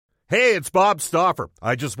Hey, it's Bob Stauffer.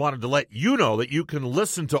 I just wanted to let you know that you can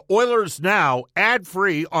listen to Oilers Now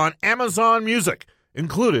ad-free on Amazon Music,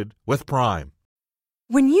 included with Prime.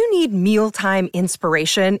 When you need mealtime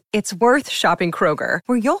inspiration, it's worth shopping Kroger,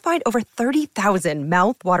 where you'll find over 30,000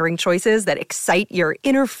 mouth-watering choices that excite your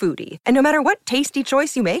inner foodie. And no matter what tasty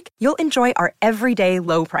choice you make, you'll enjoy our everyday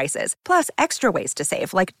low prices, plus extra ways to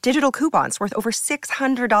save, like digital coupons worth over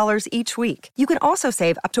 $600 each week. You can also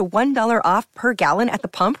save up to $1 off per gallon at the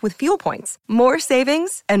pump with fuel points. More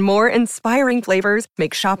savings and more inspiring flavors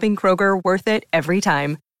make shopping Kroger worth it every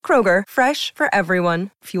time. Kroger, fresh for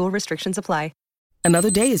everyone. Fuel restrictions apply.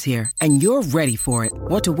 Another day is here, and you're ready for it.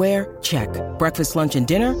 What to wear? Check. Breakfast, lunch, and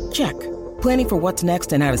dinner? Check. Planning for what's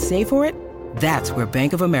next and how to save for it? That's where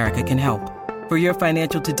Bank of America can help. For your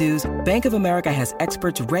financial to-dos, Bank of America has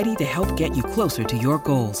experts ready to help get you closer to your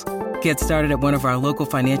goals. Get started at one of our local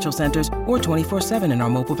financial centers or 24/7 in our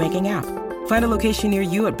mobile banking app. Find a location near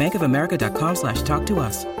you at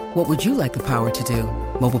bankofamerica.com/talktous. What would you like the power to do?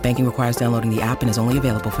 Mobile banking requires downloading the app and is only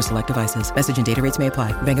available for select devices. Message and data rates may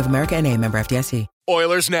apply. Bank of America N.A., member FDIC.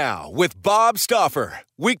 Oilers Now with Bob Stauffer.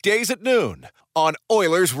 Weekdays at noon on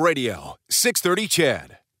Oilers Radio, 630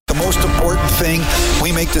 CHED. The most important thing,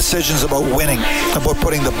 we make decisions about winning, about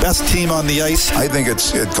putting the best team on the ice. I think it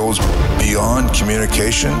goes beyond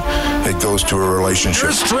communication. It goes to a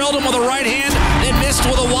relationship. Here's drilled him with a right hand and missed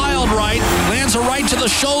with a wild right. Lands a right to the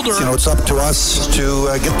shoulder. You know, it's up to us to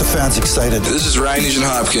get the fans excited. This is Ryan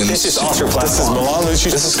Nugent-Hopkins. This is Oscar Platt. This is Milan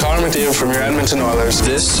Lucic. This is Connor McDavid from your Edmonton Oilers.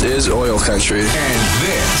 This is Oil Country. And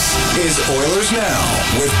this is Oilers Now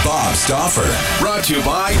with Bob Stauffer. Brought to you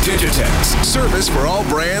by Digitex. Service for all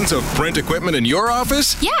brands of print equipment in your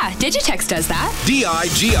office? Yeah, Digitex does that. digitex.ca.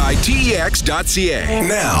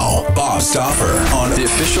 Now, Bob Stauffer on the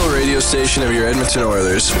official radio station of your Edmonton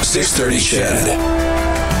Oilers, 630 CHED.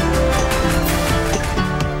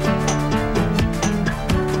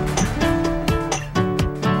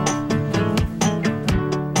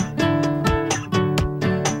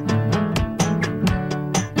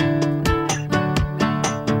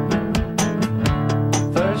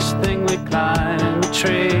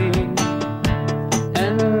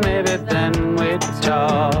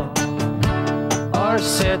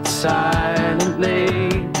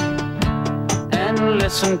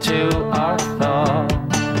 Listen to our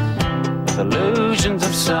thoughts, illusions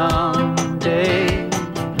of someday,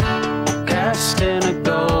 cast in a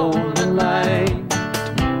golden light,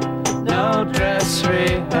 no dress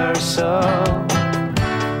rehearsal,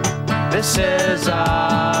 this is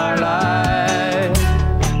our life.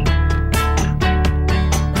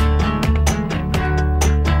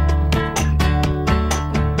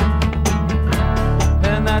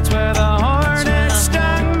 And that's where the hornet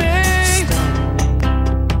stung me.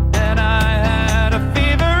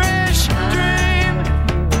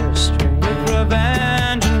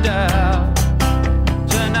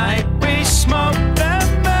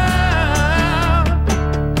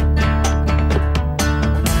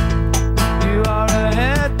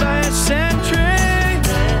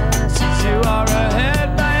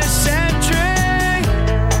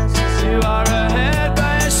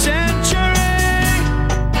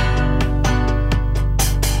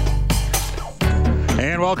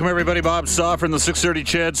 Welcome, everybody. Bob Stauffer in the 630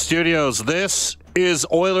 CHED studios. This is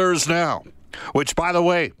Oilers Now, which, by the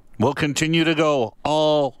way, will continue to go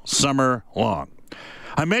all summer long.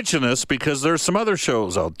 I mention this because there's some other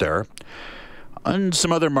shows out there and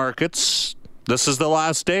some other markets. This is the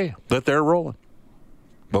last day that they're rolling,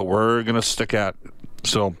 but we're going to stick at it.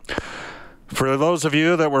 So for those of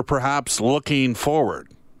you that were perhaps looking forward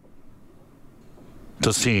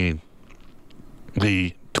to seeing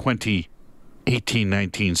the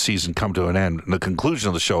 2018-19 season come to an end, and the conclusion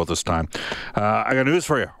of the show at this time, I got news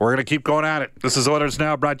for you. We're going to keep going at it. This is Oilers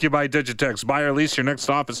Now, brought to you by Digitex. Buy or lease your next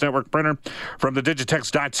Office Network printer from the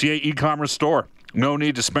Digitex.ca e-commerce store. No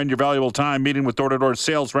need to spend your valuable time meeting with door-to-door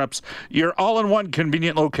sales reps. You're all in one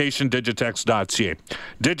convenient location, Digitex.ca.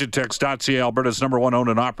 Digitex.ca, Alberta's #1 owned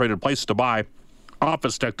and operated place to buy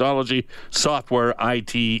office technology, software,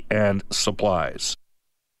 IT, and supplies.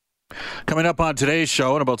 Coming up on today's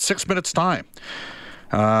show in about 6 minutes' time,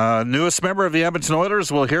 newest member of the Edmonton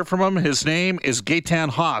Oilers, we'll hear from him. His name is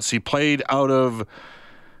Gaetan Haas. He played out of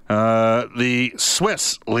the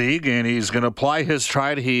Swiss League, and he's going to apply his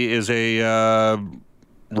trade. He is a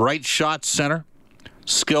right shot center,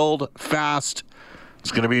 skilled, fast.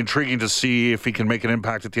 It's going to be intriguing to see if he can make an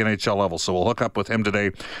impact at the NHL level. So we'll hook up with him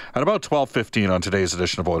today at about 12:15 on today's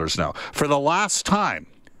edition of Oilers Now. For the last time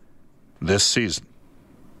this season,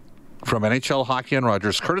 from NHL Hockey and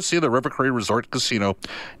Rogers, courtesy of the River Cree Resort Casino,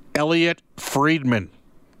 Elliot Friedman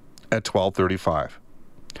at 12:35.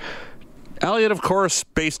 Elliott, of course,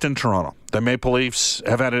 based in Toronto. The Maple Leafs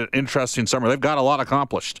have had an interesting summer. They've got a lot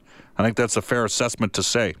accomplished. I think that's a fair assessment to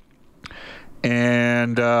say.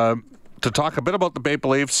 And to talk a bit about the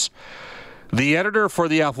Maple Leafs, the editor for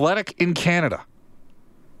The Athletic in Canada,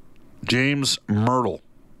 James Myrtle,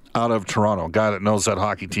 out of Toronto, a guy that knows that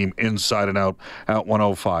hockey team inside and out at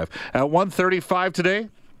 105. At 1:35 today,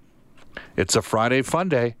 it's a Friday fun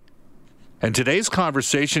day. And today's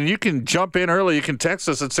conversation, you can jump in early. You can text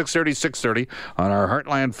us at 630 on our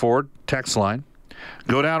Heartland Ford text line.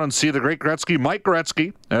 Go down and see the great Gretzky, Mike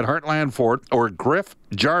Gretzky, at Heartland Ford, or Griff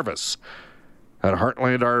Jarvis at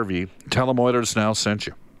Heartland RV. Tell him Oilers Now sent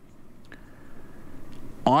you.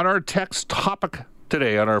 On our text topic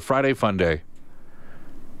today, on our Friday Fun Day,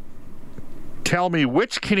 tell me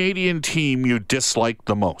which Canadian team you dislike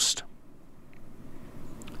the most.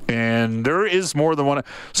 And there is more than one.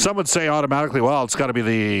 Some would say automatically, well, it's got to be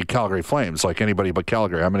the Calgary Flames, like anybody but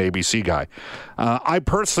Calgary. I'm an ABC guy. I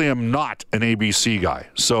personally am not an ABC guy.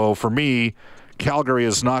 So for me, Calgary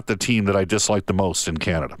is not the team that I dislike the most in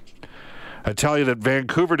Canada. I tell you that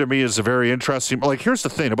Vancouver to me is a very interesting. Like, here's the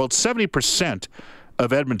thing. About 70%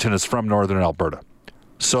 of Edmonton is from northern Alberta.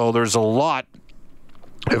 So there's a lot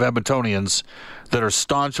of Edmontonians that are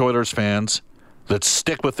staunch Oilers fans that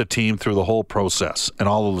stick with the team through the whole process and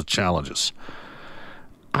all of the challenges.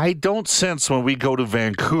 I don't sense when we go to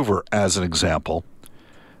Vancouver, as an example,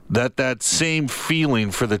 that same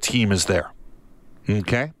feeling for the team is there.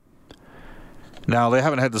 Okay? Now, they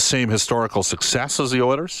haven't had the same historical success as the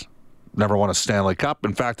Oilers. Never won a Stanley Cup.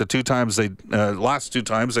 In fact, last two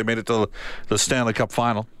times they made it to the Stanley Cup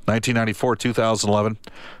final, 1994, 2011.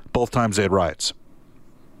 Both times they had riots,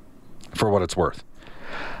 for what it's worth.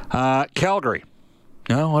 Calgary.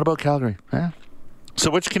 No, what about Calgary?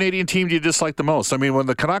 So which Canadian team do you dislike the most? I mean, when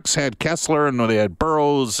the Canucks had Kessler and when they had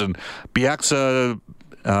Burroughs and Bieksa,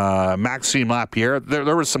 Maxime Lapierre,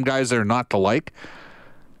 there were some guys there not to like.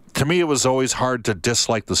 To me, it was always hard to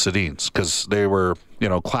dislike the Sedins because they were,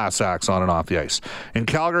 class acts on and off the ice. In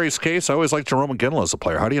Calgary's case, I always liked Jerome McGinley as a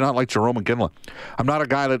player. How do you not like Jerome McGinley? I'm not a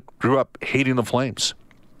guy that grew up hating the Flames.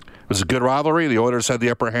 It was a good rivalry. The Oilers had the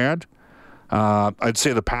upper hand. I'd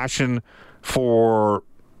say the passion for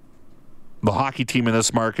the hockey team in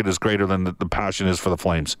this market is greater than the passion is for the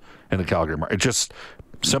Flames in the Calgary market. It's just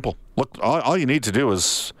simple. Look, all you need to do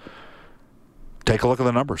is take a look at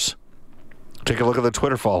the numbers. Take a look at the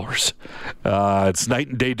Twitter followers. It's night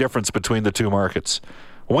and day difference between the two markets.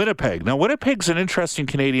 Winnipeg. Now, Winnipeg's an interesting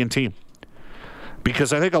Canadian team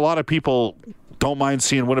because I think a lot of people don't mind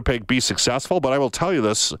seeing Winnipeg be successful, but I will tell you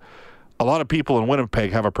this. A lot of people in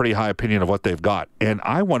Winnipeg have a pretty high opinion of what they've got, and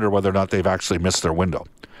I wonder whether or not they've actually missed their window.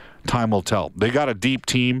 Time will tell. They got a deep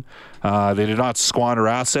team. They did not squander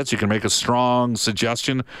assets. You can make a strong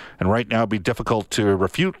suggestion, and right now it'd be difficult to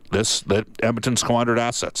refute this, that Edmonton squandered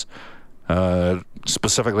assets,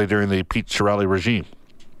 specifically during the Pete Chiarelli regime.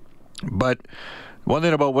 But one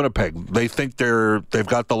thing about Winnipeg, they think they've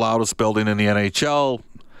got the loudest building in the NHL.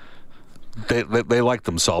 They like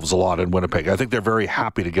themselves a lot in Winnipeg. I think they're very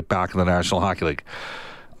happy to get back in the National Hockey League.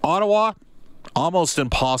 Ottawa, almost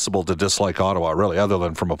impossible to dislike Ottawa, really, other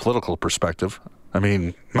than from a political perspective. I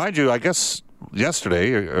mean, mind you, I guess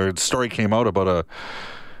yesterday a story came out about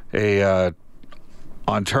a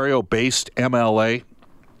Ontario-based MLA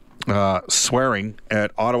swearing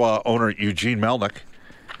at Ottawa owner Eugene Melnyk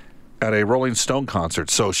at a Rolling Stone concert.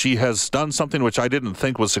 So she has done something which I didn't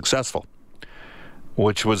think was successful,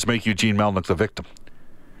 which was make Eugene Melnyk the victim.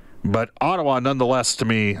 But Ottawa, nonetheless, to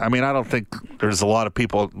me, I mean, I don't think there's a lot of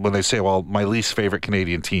people when they say, well, my least favorite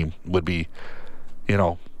Canadian team would be,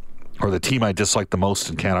 or the team I dislike the most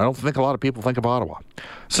in Canada. I don't think a lot of people think of Ottawa.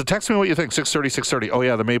 So text me what you think, 630. Oh,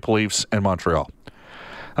 yeah, the Maple Leafs and Montreal.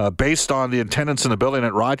 Based on the attendance in the building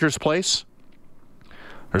at Rogers Place,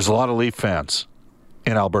 there's a lot of Leaf fans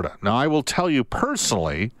in Alberta. Now, I will tell you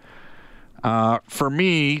personally, for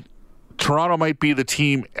me, Toronto might be the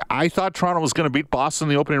team. I thought Toronto was going to beat Boston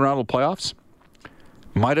in the opening round of the playoffs.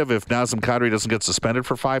 Might have if Nazem Kadri doesn't get suspended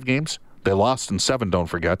for 5 games. They lost in 7, don't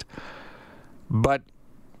forget. But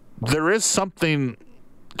there is something,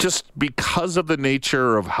 just because of the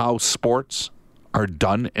nature of how sports are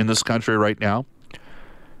done in this country right now,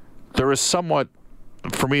 there is somewhat,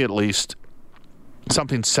 for me at least,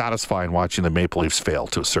 something satisfying watching the Maple Leafs fail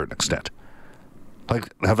to a certain extent.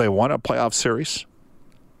 Like, have they won a playoff series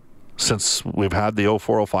since we've had the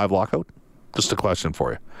 04-05 lockout? Just a question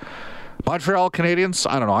for you. Montreal Canadiens,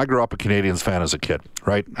 I don't know. I grew up a Canadiens fan as a kid,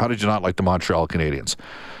 right? How did you not like the Montreal Canadiens?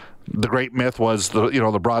 The great myth was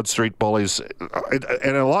the Broad Street Bullies,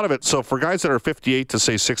 and a lot of it. So for guys that are 58 to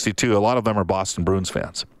say 62, a lot of them are Boston Bruins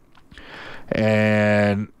fans,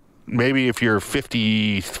 and maybe if you're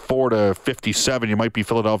 54 to 57, you might be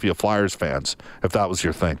Philadelphia Flyers fans, if that was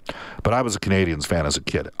your thing. But I was a Canadiens fan as a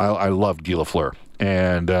kid. I loved Guy Lafleur.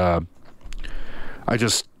 And I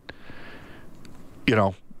just,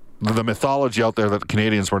 the mythology out there that the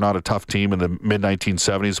Canadiens were not a tough team in the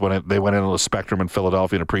mid-1970s when they went into the Spectrum in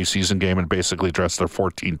Philadelphia in a preseason game and basically dressed their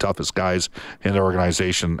 14 toughest guys in their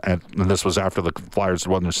organization. And this was after the Flyers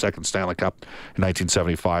had won their second Stanley Cup in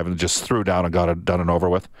 1975 and just threw down and got it done and over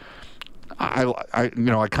with.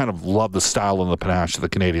 I kind of love the style and the panache of the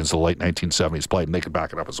Canadiens of the late 1970s played, and they could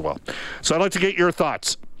back it up as well. So I'd like to get your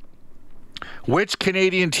thoughts. Which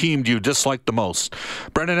Canadian team do you dislike the most?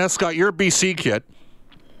 Brendan Escott, you're a BC kid.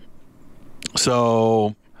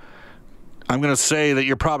 So I'm going to say that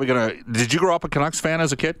you're probably going to... Did you grow up a Canucks fan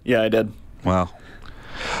as a kid? Yeah, I did. Well,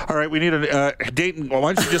 all right, we need a... Dayton,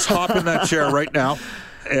 why don't you just hop in that chair right now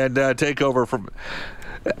and take over from...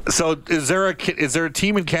 So is there a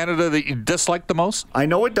team in Canada that you dislike the most? I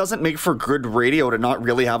know it doesn't make for good radio to not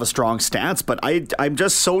really have a strong stance, but I'm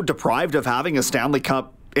just so deprived of having a Stanley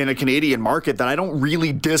Cup in a Canadian market that I don't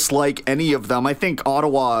really dislike any of them. I think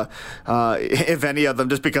Ottawa, if any of them,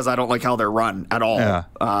 just because I don't like how they're run at all. Yeah.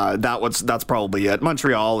 That's probably it.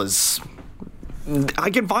 Montreal is...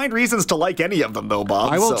 I can find reasons to like any of them, though,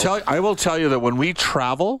 Bob. I will tell you that when we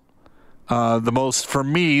travel, the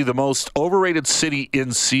most overrated city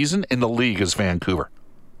in season in the league is Vancouver.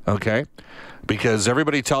 Okay? Because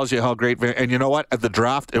everybody tells you how great... And you know what? At the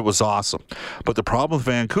draft, it was awesome. But the problem with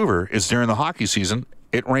Vancouver is during the hockey season,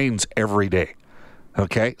 it rains every day.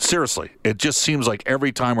 Okay? Seriously. It just seems like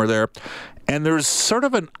every time we're there. And there's sort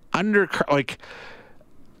of an I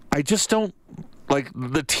just don't...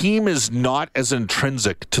 the team is not as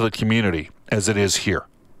intrinsic to the community as it is here.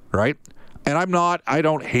 Right? And I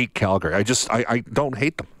don't hate Calgary. I don't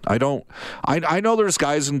hate them. I know there's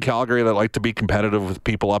guys in Calgary that like to be competitive with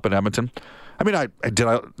people up in Edmonton. I mean, did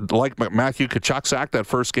I like Matthew Tkachuk's act that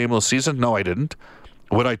first game of the season? No, I didn't.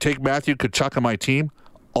 Would I take Matthew Tkachuk on my team?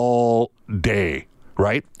 All day,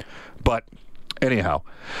 right? But anyhow,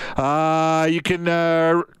 you can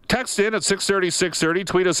text in at 630-630.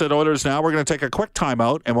 Tweet us at Oilers Now. We're going to take a quick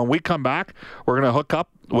timeout, and when we come back, we're going to hook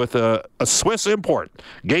up with a Swiss import,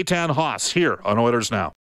 Gaetan Haas, here on Oilers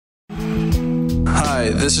Now. Hi,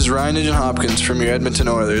 this is Ryan Nugent-Hopkins from your Edmonton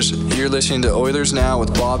Oilers. You're listening to Oilers Now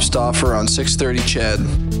with Bob Stauffer on 630 CHED.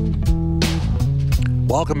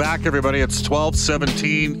 Welcome back, everybody. It's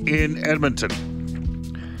 12:17 in Edmonton.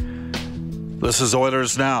 This is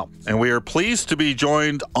Oilers Now, and we are pleased to be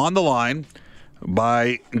joined on the line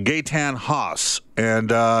by Gaetan Haas.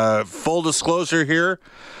 And full disclosure here,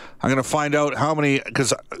 I'm going to find out how many,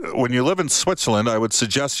 because when you live in Switzerland, I would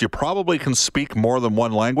suggest you probably can speak more than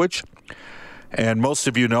one language. And most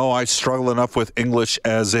of you know I struggle enough with English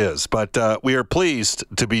as is. But we are pleased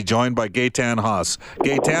to be joined by Gaetan Haas.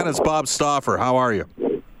 Gaetan, it's Bob Stauffer. How are you?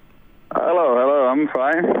 Hello. I'm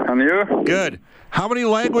fine. And you? Good. How many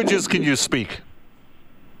languages can you speak?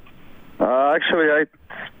 Actually, I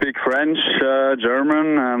speak French,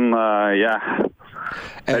 German, and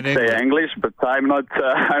I'd say English, but I'm not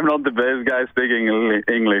the best guy speaking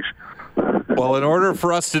English. Well, in order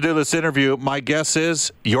for us to do this interview, my guess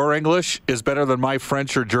is your English is better than my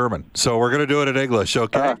French or German. So we're going to do it in English,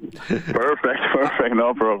 okay? Perfect,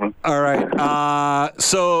 no problem. All right.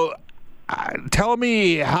 So tell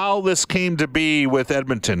me how this came to be with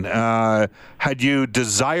Edmonton. Had you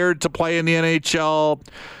desired to play in the NHL?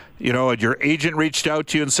 Had your agent reached out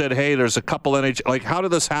to you and said, hey, there's a couple NHL... how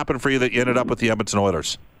did this happen for you that you ended up with the Edmonton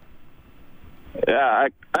Oilers? Yeah,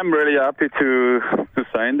 I'm really happy to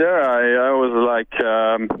sign there. I was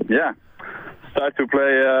start to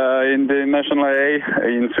play in the National A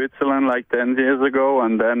in Switzerland 10 years ago,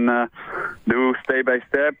 and then do step by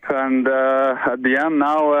step. And at the end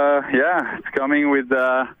now, it's coming with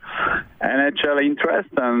NHL interest,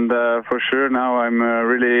 and for sure now I'm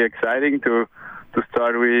really exciting to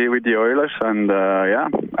start with the Oilers, and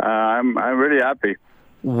I'm really happy.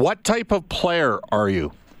 What type of player are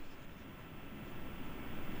you?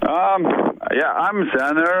 I'm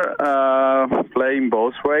center, playing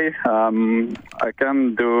both way. I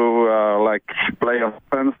can do play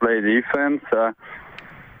offense, play defense.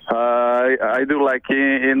 I do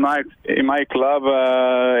in my club,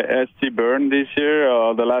 SC Bern this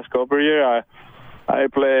year, the last couple of years. I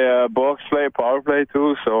play box play, power play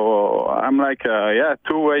too. So I'm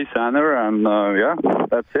two-way center, and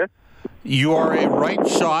that's it. You are a right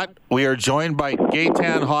shot. We are joined by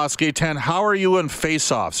Gaetan Haas. Gaetan, how are you in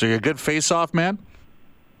face-offs? Are you a good face-off man?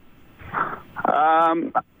 I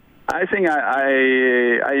think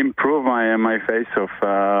I improved my face-off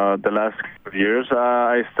the last couple of years.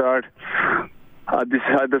 I start At the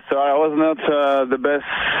start, I was not the best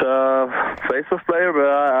face-off player, but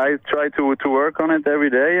I try to work on it every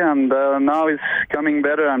day, and now it's coming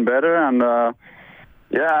better and better. And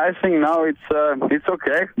I think now it's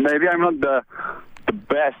okay. Maybe I'm not the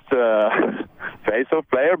best face-off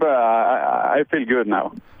player, but I feel good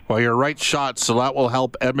now. Well, you're right shot, so that will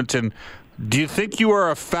help Edmonton. Do you think you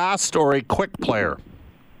are a fast or a quick player?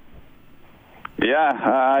 Yeah,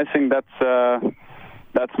 I think that's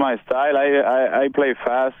my style. I play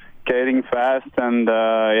fast, skating fast, and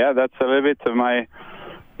that's a little bit of my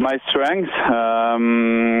strength.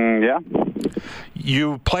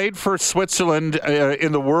 You played for Switzerland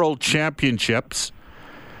in the World Championships.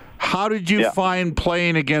 How did you find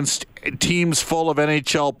playing against teams full of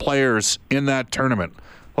NHL players in that tournament?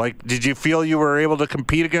 Like, did you feel you were able to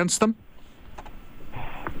compete against them?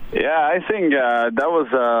 Yeah, I think that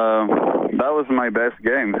was my best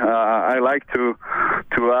game. I like to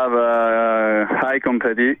have a high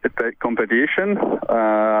competition.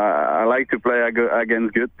 I like to play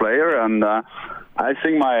against good player, and I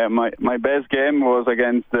think my best game was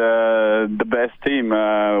against the best team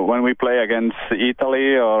when we play against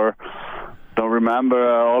Italy or. Don't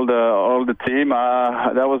remember all the team.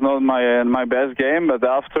 That was not my best game, but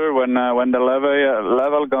after when the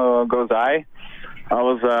level goes high. I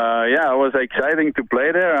was exciting to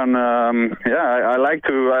play there, and I like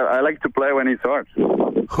to play when it's hard.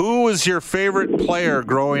 Who was your favorite player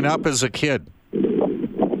growing up as a kid?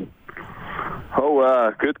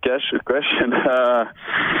 Oh, good question.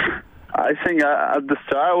 I think at the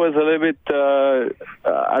start was a little bit.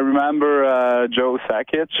 I remember Joe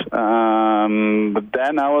Sakic, but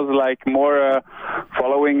then I was like more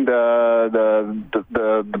following the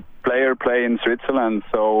player play in Switzerland.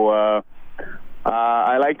 So.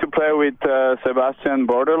 I like to play with Sebastian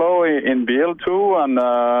Bordelot in BL2, and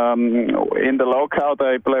in the lockout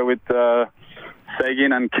I play with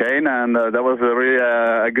Seguin and Kane, and that was a really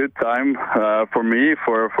a good time for me,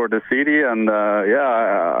 for the city, and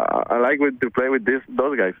I like to play with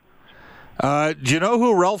those guys. Do you know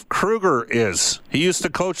who Ralph Kruger is? He used to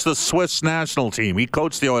coach the Swiss national team. He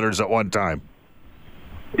coached the Oilers at one time.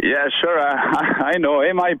 Yeah, sure. I know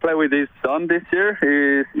him. I play with his son this year.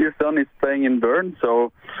 His son is playing in Bern,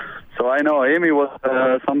 so I know him. He was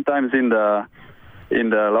sometimes in the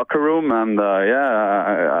locker room, and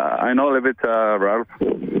I know a little bit Ralph.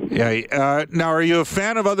 Yeah. Now, are you a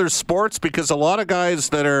fan of other sports? Because a lot of guys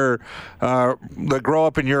that grow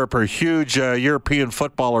up in Europe are huge European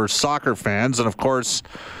football or soccer fans, and of course.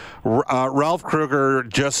 Ralph Kruger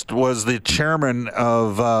just was the chairman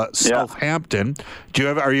of Southampton. Do you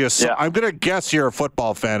have? Are you? I'm going to guess you're a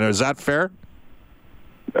football fan. Is that fair?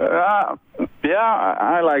 I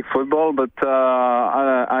like football, but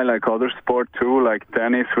I like other sport too, like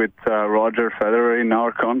tennis with Roger Federer in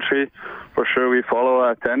our country. For sure, we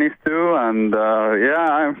follow tennis too, and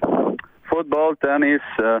I'm football, tennis.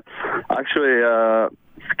 Actually.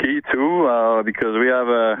 Ski too, because we have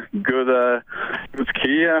a good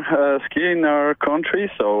ski in our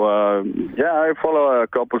country. So I follow a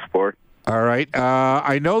couple sports. All right.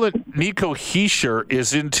 I know that Nico Hischier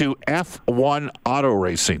is into F1 auto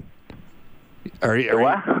racing. Are you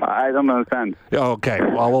what? I don't understand. Okay.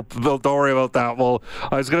 Well, don't worry about that. Well,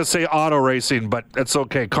 I was going to say auto racing, but it's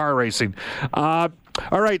okay. Car racing. All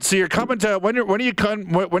right. So you're coming to when do you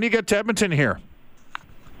get to Edmonton here?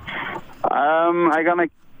 I'm gonna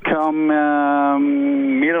come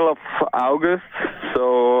middle of August,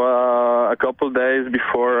 so a couple days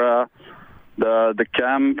before the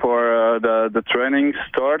camp or the training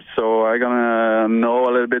starts. So I'm gonna know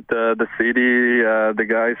a little bit the city, the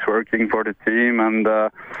guys working for the team, and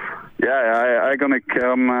I'm gonna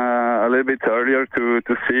come a little bit earlier to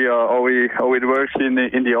see how it works in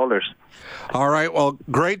the Oilers. All right. Well,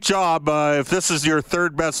 great job. If this is your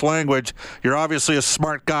third best language, you're obviously a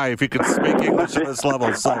smart guy if you can speak English at this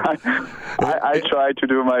level. So, I try to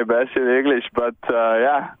do my best in English, but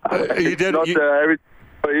it's not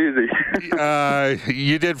easy.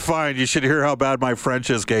 You did fine. You should hear how bad my French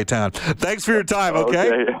is, Gaetan. Thanks for your time,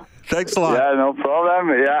 okay? Thanks a lot. Yeah, no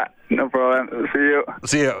problem. Yeah, no problem.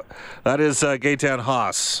 See you. That is Gaetan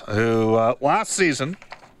Haas, who last season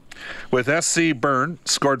with SC Bern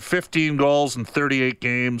scored 15 goals in 38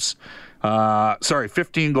 games.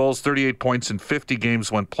 15 goals, 38 points in 50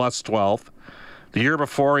 games, went plus 12. The year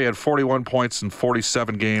before, he had 41 points in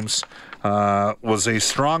 47 games. Was a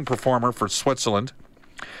strong performer for Switzerland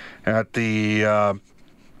at the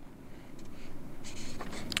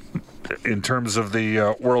in terms of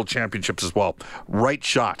the World Championships as well. Right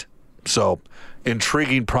shot. So,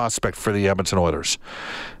 intriguing prospect for the Edmonton Oilers.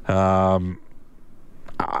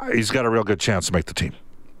 He's got a real good chance to make the team.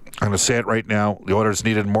 I'm going to say it right now. The Oilers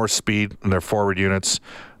needed more speed in their forward units.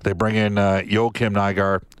 They bring in Joakim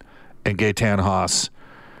Nygaard and Gaetan Haas.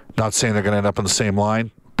 Not saying they're going to end up on the same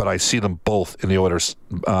line, but I see them both in the Oilers'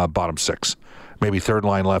 bottom six. Maybe third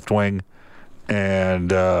line left wing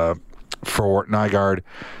and for Nygaard.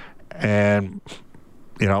 And,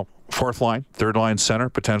 fourth line, third line center,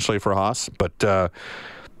 potentially for Haas. But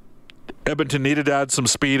Edmonton needed to add some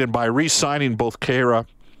speed, and by re-signing both Khaira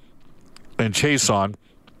and Chiasson,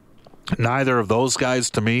 neither of those guys,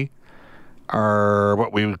 to me, are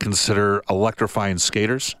what we would consider electrifying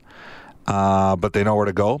skaters, but they know where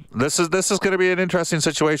to go. This is going to be an interesting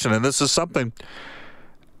situation, and this is something.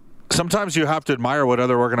 Sometimes you have to admire what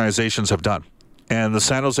other organizations have done, and the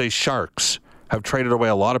San Jose Sharks have traded away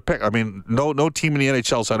a lot of picks. I mean, no team in the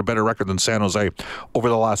NHL has had a better record than San Jose over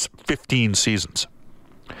the last 15 seasons.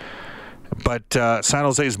 But San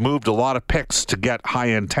Jose's moved a lot of picks to get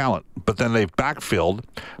high-end talent, but then they've backfilled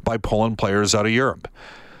by pulling players out of Europe.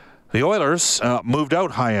 The Oilers moved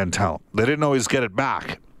out high-end talent. They didn't always get it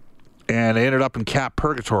back, and they ended up in cap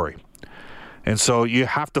purgatory. And so you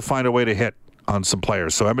have to find a way to hit on some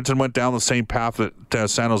players. So Edmonton went down the same path that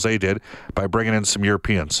San Jose did by bringing in some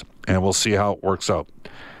Europeans, and we'll see how it works out.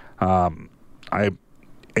 I've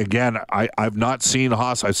not seen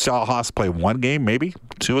Haas. I saw Haas play one game, maybe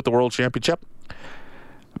two at the World Championship.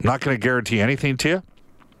 I'm not going to guarantee anything to you,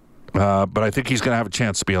 but I think he's going to have a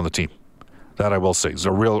chance to be on the team. That I will say. It's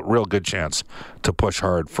a real good chance to push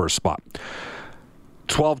hard for a spot.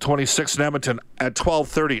 12:26 in Edmonton. At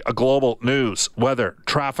 12:30, a global news, weather,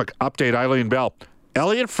 traffic update. Eileen Bell.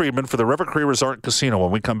 Elliot Friedman for the River Cree Resort and Casino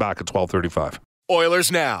when we come back at 12:35.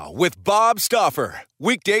 Oilers Now with Bob Stauffer.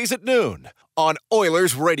 Weekdays at noon on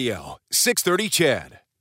Oilers Radio, 630 CHED.